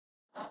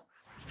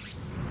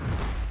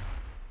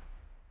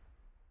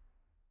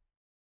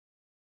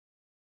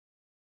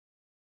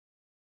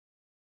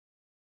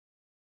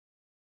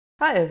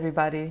Hi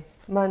everybody,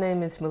 my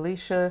name is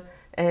Milecia,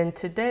 and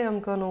today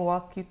I'm going to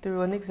walk you through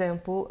an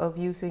example of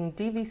using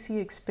DVC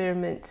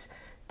experiments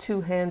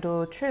to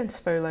handle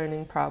transfer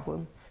learning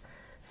problems.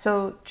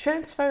 So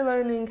transfer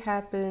learning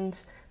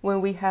happens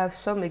when we have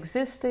some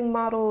existing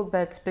model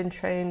that's been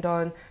trained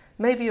on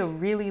maybe a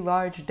really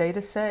large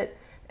data set,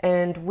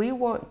 and we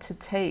want to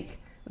take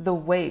the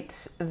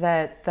weights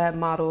that that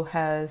model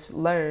has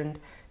learned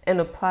and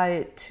apply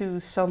it to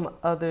some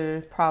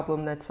other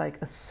problem that's like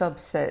a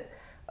subset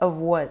of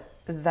what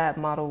that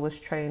model was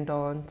trained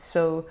on.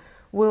 So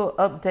we'll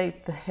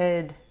update the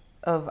head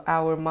of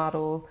our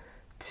model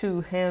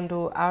to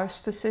handle our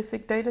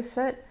specific data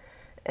set,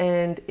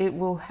 and it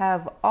will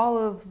have all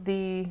of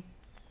the,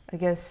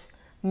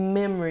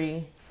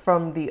 memory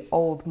from the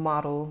old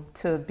model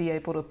to be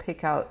able to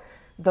pick out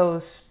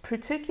those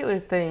particular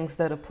things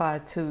that apply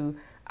to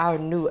our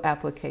new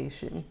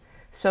application.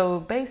 So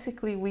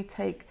basically we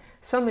take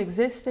some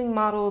existing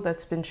model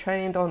that's been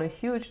trained on a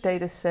huge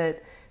data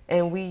set,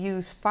 and we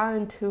use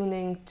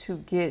fine-tuning to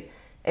get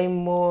a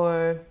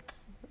more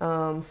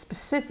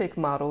specific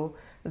model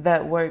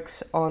that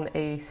works on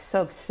a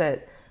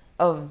subset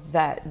of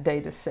that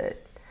data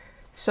set.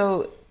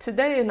 So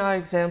today in our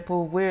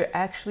example, we're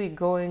actually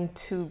going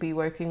to be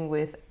working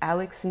with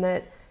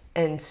AlexNet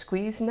and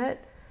SqueezeNet,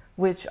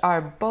 which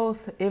are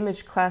both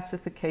image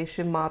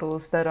classification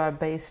models that are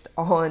based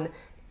on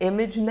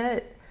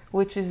ImageNet,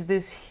 which is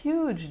this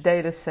huge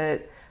data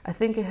set. I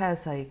think it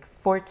has like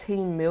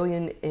 14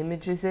 million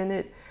images in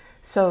it.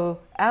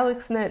 So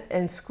AlexNet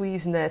and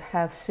SqueezeNet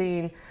have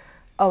seen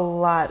a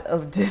lot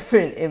of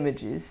different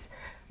images.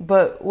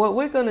 But what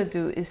we're going to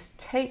do is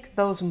take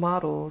those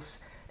models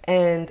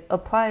and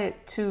apply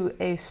it to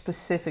a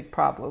specific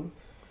problem.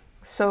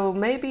 So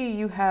maybe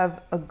you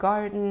have a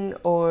garden,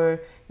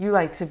 or you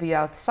like to be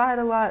outside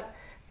a lot,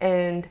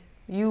 and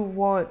you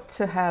want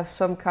to have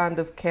some kind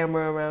of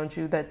camera around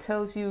you that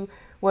tells you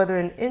whether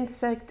an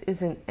insect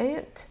is an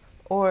ant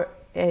or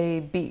a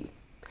bee.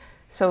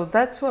 So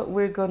that's what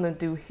we're going to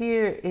do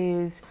here.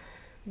 Is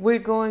we're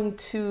going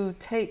to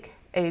take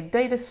a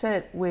data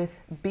set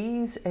with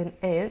bees and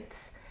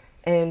ants,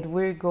 and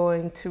we're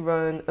going to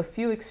run a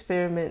few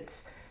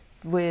experiments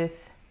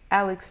with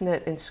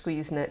AlexNet and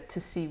SqueezeNet to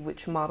see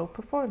which model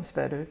performs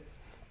better.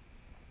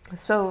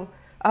 So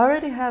I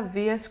already have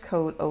VS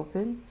Code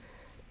open,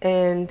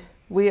 and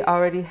we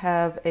already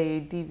have a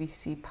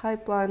DVC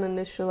pipeline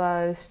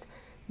initialized.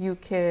 You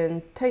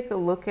can take a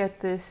look at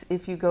this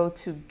if you go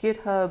to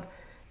GitHub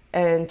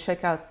and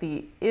check out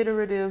the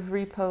iterative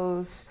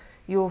repos.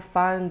 You'll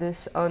find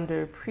this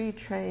under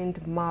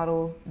pre-trained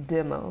model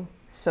demo.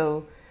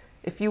 So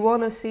if you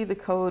want to see the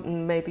code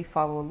and maybe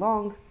follow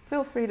along,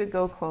 feel free to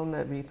go clone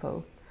that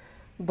repo.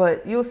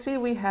 But you'll see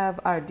we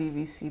have our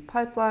DVC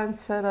pipeline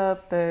set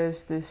up.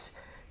 There's this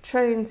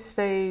train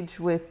stage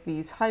with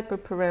these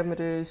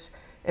hyperparameters,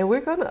 and we're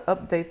going to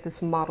update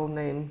this model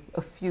name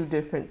a few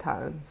different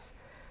times.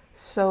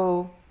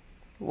 So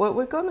what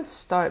we're going to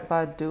start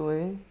by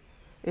doing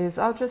is,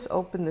 I'll just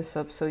open this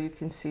up so you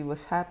can see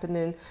what's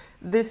happening.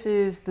 This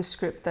is the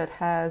script that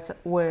has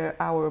where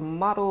our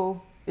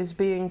model is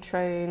being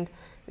trained.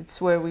 It's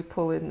where we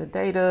pull in the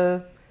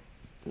data,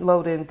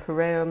 load in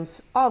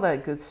params, all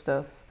that good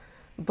stuff.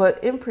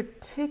 But in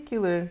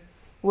particular,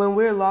 when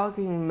we're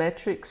logging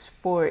metrics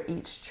for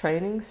each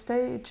training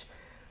stage,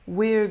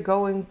 we're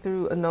going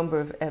through a number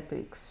of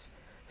epochs.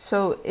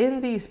 So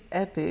in these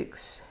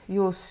epochs,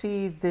 you'll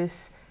see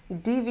this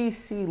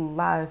DVC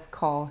live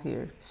call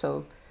here.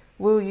 So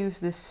we'll use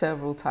this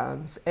several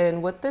times.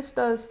 And what this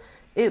does,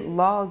 it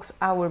logs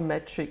our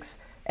metrics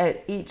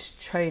at each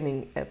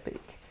training epoch.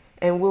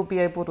 And we'll be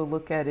able to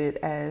look at it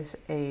as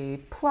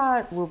a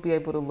plot. We'll be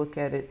able to look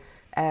at it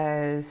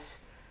as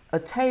a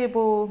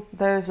table.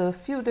 There's a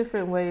few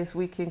different ways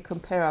we can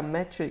compare our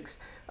metrics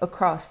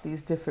across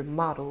these different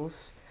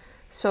models.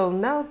 So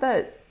now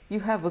that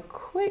you have a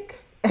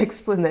quick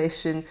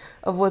explanation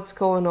of what's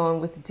going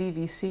on with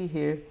DVC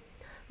here,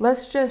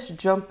 let's just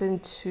jump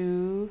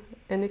into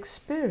an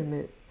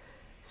experiment.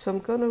 So I'm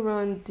going to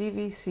run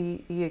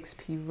DVC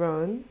exp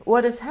run.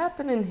 What is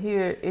happening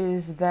here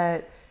is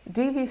that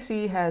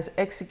DVC has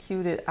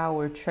executed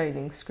our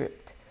training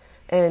script,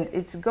 and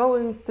it's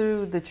going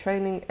through the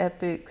training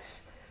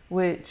epochs,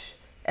 which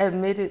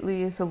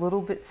admittedly is a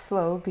little bit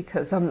slow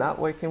because I'm not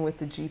working with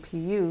the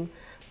GPU,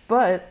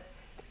 but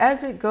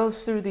as it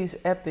goes through these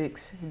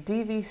epochs,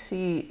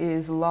 DVC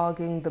is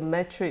logging the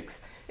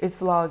metrics,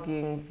 it's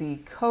logging the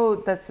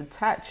code that's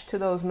attached to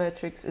those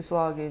metrics, it's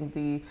logging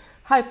the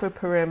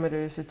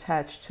hyperparameters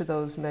attached to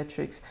those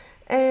metrics,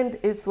 and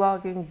it's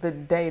logging the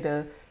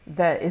data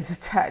that is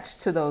attached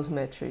to those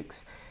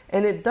metrics.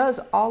 And it does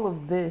all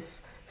of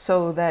this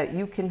so that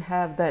you can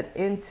have that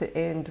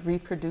end-to-end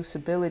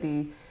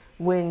reproducibility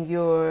when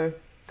you're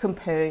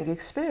comparing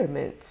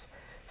experiments.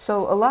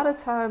 So a lot of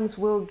times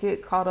we'll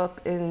get caught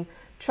up in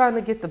trying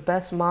to get the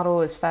best model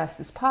as fast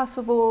as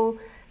possible,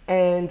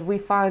 and we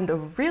find a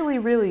really,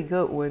 really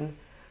good one,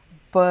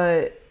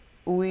 but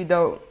we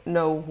don't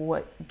know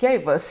what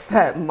gave us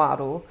that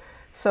model.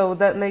 So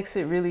that makes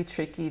it really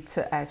tricky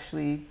to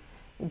actually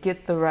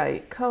get the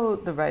right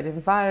code, the right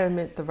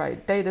environment, the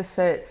right data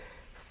set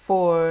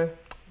for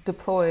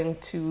deploying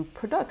to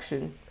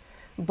production.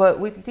 But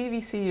with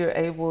DVC, you're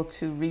able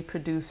to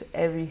reproduce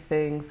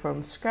everything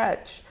from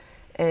scratch,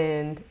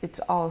 and it's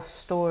all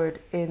stored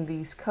in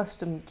these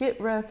custom Git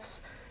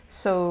refs.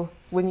 So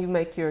when you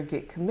make your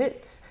Git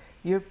commits,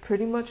 you're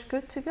pretty much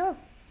good to go.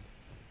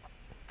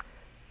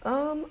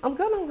 I'm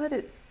gonna let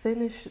it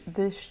finish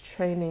this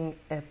training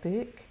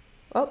epic.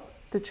 Oh,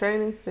 the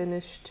training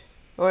finished,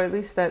 or at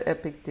least that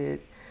epic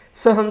did.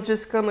 So I'm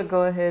just gonna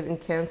go ahead and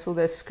cancel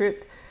that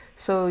script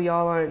so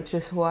y'all aren't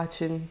just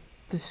watching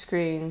the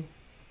screen,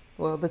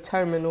 well, the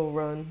terminal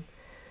run.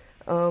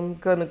 I'm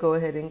gonna go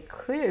ahead and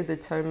clear the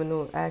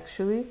terminal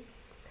actually.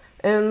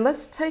 And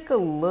let's take a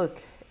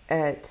look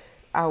at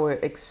our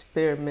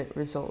experiment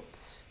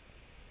results.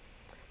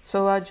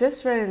 So I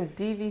just ran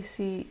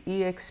DVC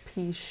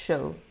exp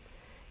show,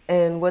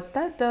 and what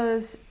that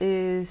does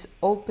is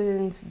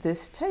opens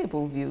this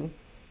table view.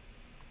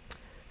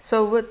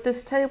 So what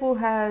this table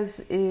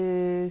has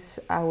is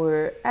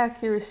our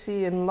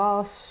accuracy and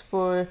loss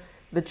for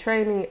the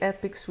training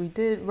epics we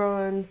did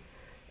run,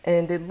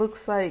 and it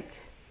looks like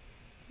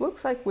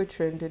we're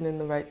trending in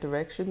the right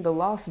direction. The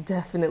loss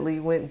definitely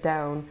went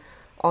down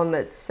on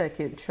that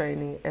second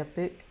training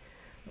epic.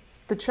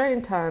 The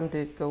train time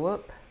did go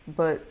up,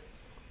 but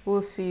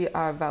we'll see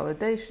our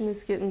validation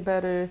is getting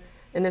better.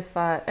 And if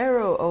I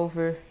arrow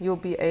over, you'll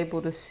be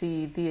able to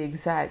see the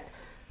exact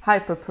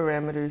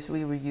hyperparameters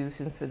we were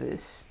using for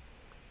this.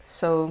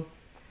 So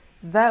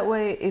that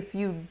way, if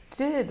you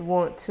did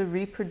want to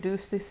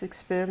reproduce this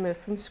experiment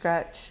from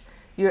scratch,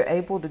 you're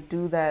able to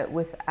do that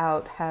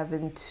without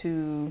having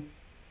to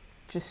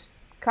just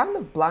kind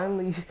of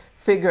blindly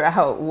figure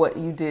out what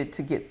you did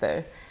to get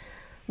there.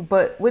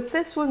 But with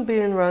this one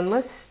being run,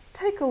 let's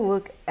take a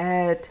look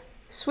at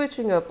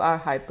switching up our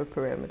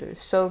hyperparameters.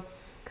 So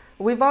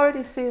we've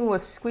already seen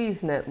what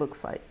SqueezeNet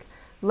looks like.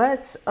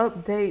 Let's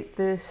update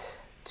this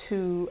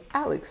to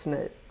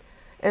AlexNet.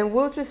 And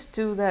we'll just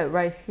do that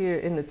right here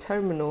in the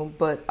terminal,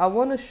 but I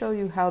want to show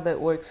you how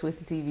that works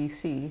with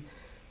DVC.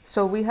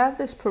 So we have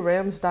this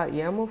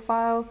params.yaml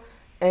file,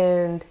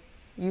 and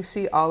you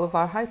see all of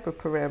our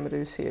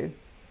hyperparameters here.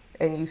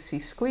 And you see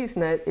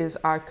SqueezeNet is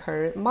our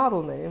current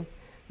model name.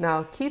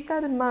 Now keep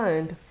that in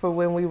mind for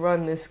when we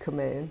run this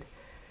command.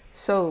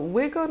 So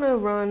we're gonna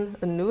run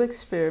a new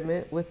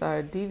experiment with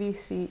our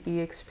DVC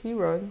exp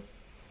run,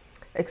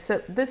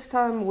 except this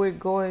time we're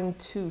going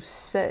to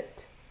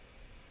set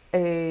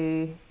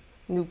a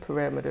new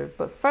parameter.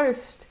 But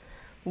first,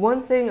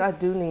 one thing I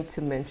do need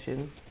to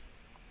mention,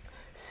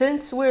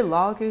 since we're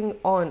logging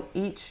on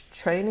each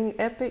training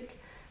epic,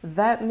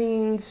 that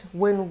means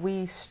when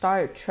we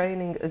start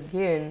training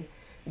again,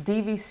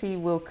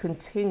 DVC will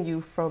continue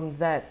from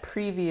that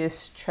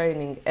previous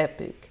training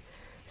epic.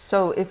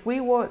 So if we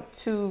want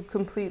to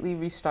completely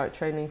restart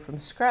training from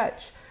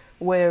scratch,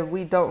 where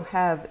we don't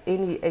have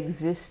any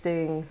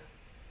existing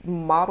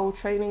model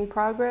training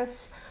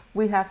progress,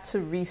 we have to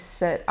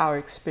reset our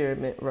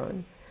experiment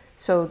run.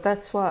 So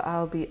that's why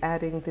I'll be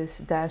adding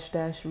this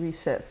 --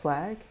 reset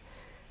flag,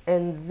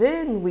 and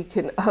then we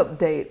can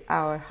update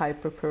our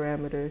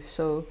hyperparameters.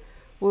 So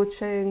we'll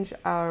change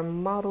our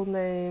model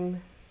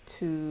name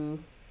to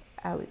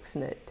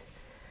AlexNet,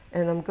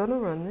 and I'm gonna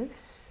run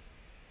this.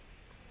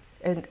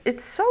 And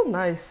it's so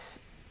nice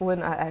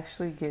when I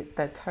actually get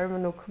that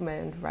terminal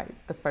command right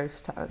the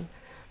first time.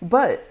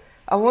 But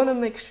I want to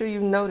make sure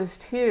you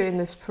noticed here in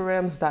this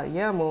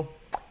params.yaml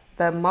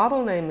that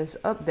model name is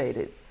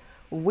updated.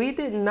 We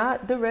did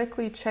not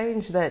directly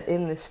change that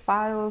in this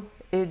file.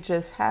 It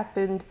just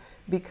happened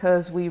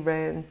because we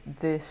ran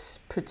this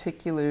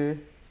particular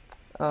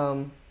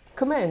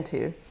command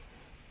here.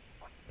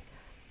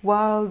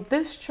 While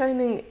this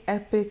training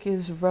epic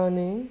is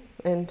running,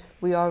 and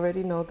we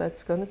already know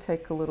that's going to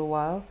take a little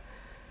while,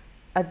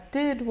 I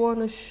did want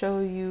to show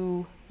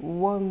you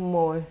one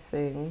more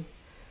thing.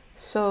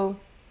 So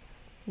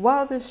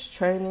while this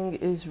training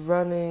is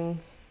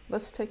running,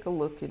 let's take a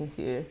look in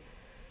here.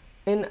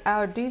 In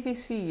our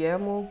DVC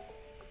YAML,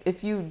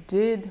 if you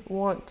did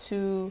want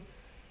to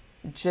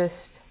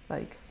just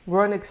like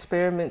run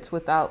experiments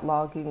without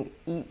logging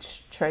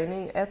each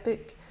training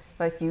epic,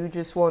 like you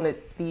just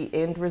wanted the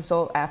end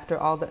result after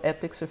all the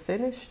epics are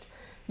finished,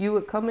 you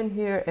would come in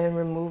here and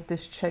remove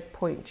this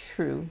checkpoint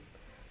true.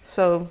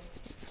 So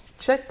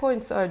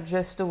checkpoints are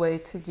just a way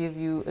to give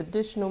you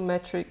additional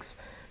metrics,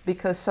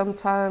 because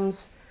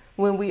sometimes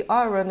when we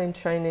are running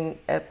training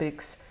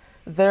epics,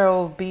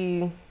 there'll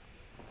be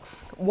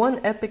one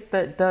epic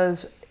that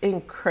does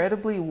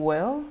incredibly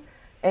well,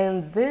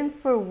 and then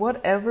for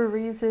whatever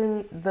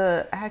reason,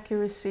 the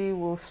accuracy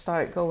will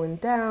start going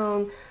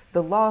down,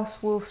 the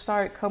loss will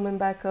start coming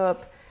back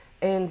up,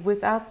 and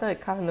without that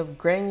kind of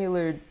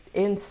granular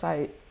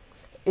insight,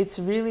 it's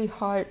really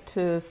hard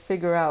to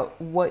figure out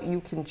what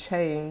you can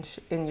change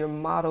in your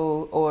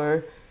model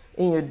or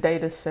in your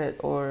data set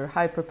or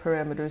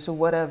hyperparameters or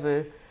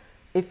whatever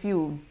if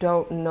you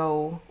don't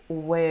know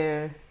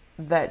where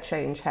that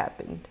change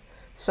happened.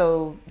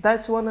 So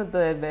that's one of the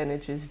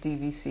advantages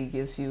DVC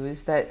gives you,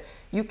 is that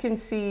you can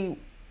see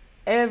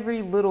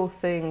every little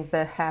thing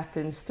that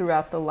happens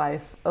throughout the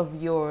life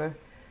of your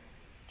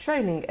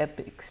training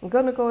epics. I'm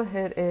gonna go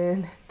ahead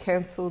and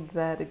cancel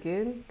that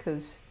again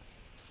because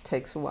it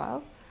takes a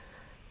while.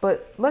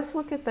 But let's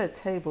look at that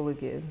table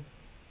again.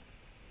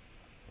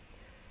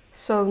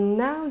 So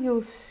now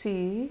you'll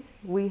see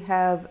we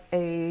have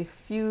a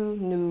few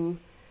new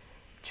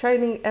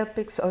training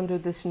epics under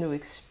this new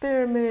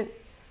experiment.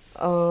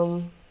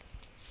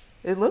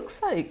 It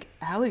looks like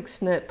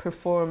AlexNet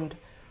performed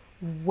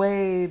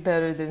way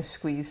better than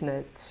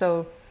SqueezeNet.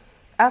 So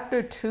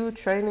after 2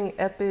 training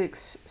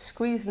epics,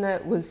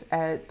 SqueezeNet was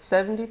at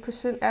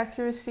 70%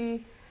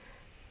 accuracy.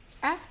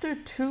 After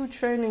 2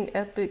 training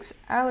epics,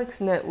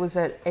 AlexNet was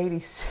at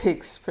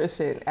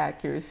 86%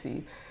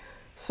 accuracy.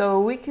 So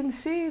we can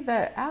see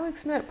that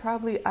AlexNet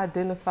probably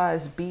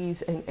identifies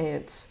bees and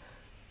ants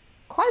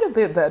quite a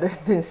bit better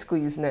than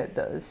SqueezeNet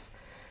does.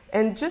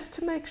 And just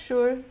to make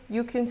sure,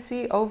 you can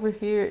see over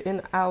here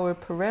in our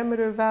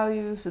parameter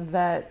values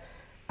that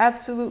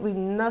absolutely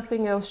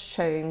nothing else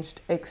changed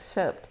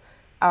except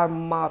our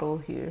model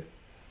here.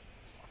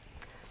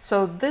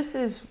 So this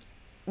is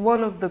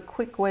one of the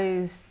quick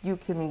ways you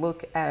can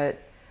look at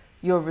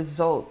your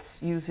results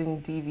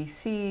using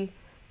DVC,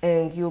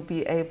 and you'll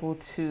be able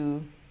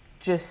to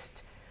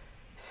just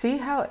see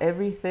how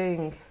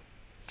everything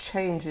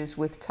changes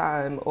with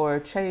time or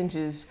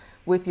changes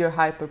with your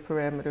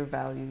hyperparameter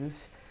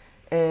values.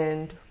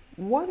 And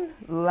one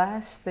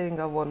last thing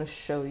I want to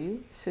show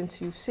you,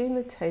 since you've seen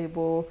the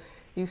table,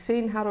 you've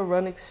seen how to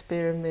run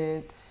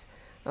experiments,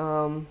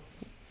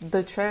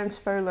 the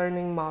transfer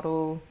learning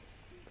model,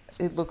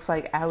 it looks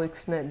like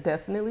AlexNet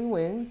definitely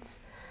wins,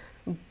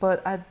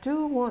 but I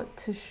do want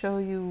to show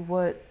you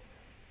what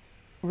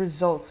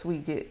results we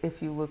get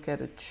if you look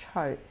at a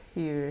chart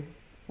here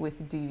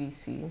with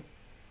DVC.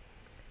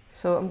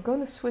 So I'm going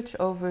to switch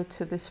over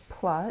to this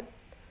plot,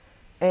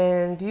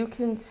 and you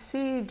can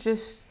see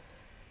just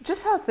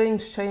how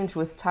things change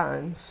with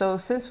time. So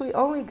since we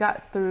only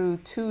got through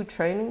 2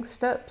 training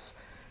steps,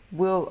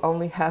 we'll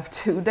only have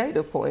 2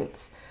 data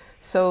points.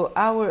 So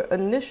our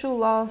initial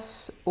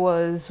loss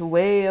was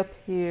way up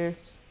here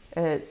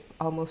at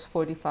almost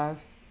 45,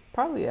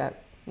 probably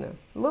at, no,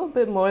 a little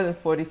bit more than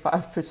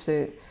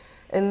 45%.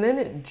 And then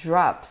it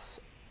drops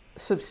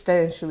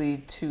substantially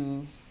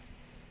to,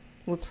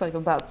 looks like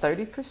about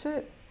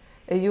 30%.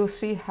 And you'll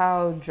see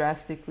how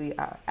drastically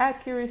our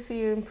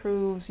accuracy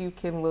improves. You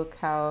can look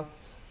how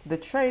the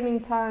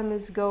training time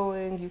is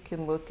going. You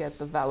can look at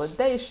the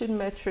validation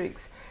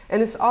metrics,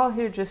 and it's all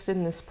here just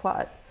in this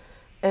plot.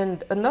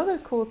 And another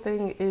cool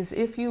thing is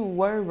if you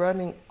were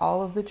running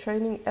all of the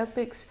training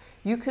epics,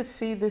 you could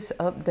see this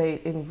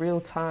update in real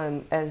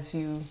time as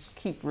you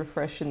keep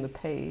refreshing the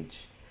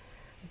page.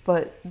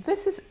 But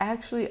this is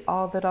actually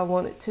all that I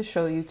wanted to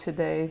show you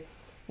today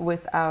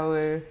with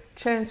our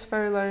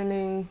transfer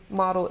learning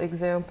model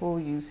example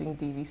using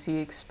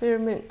DVC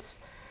experiments.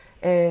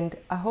 And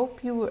I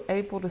hope you were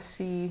able to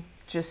see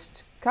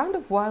just kind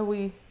of why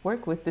we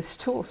work with this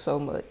tool so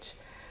much.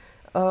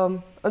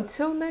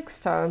 Until next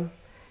time,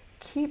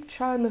 keep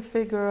trying to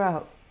figure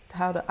out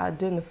how to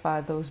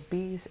identify those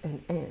bees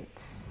and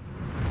ants.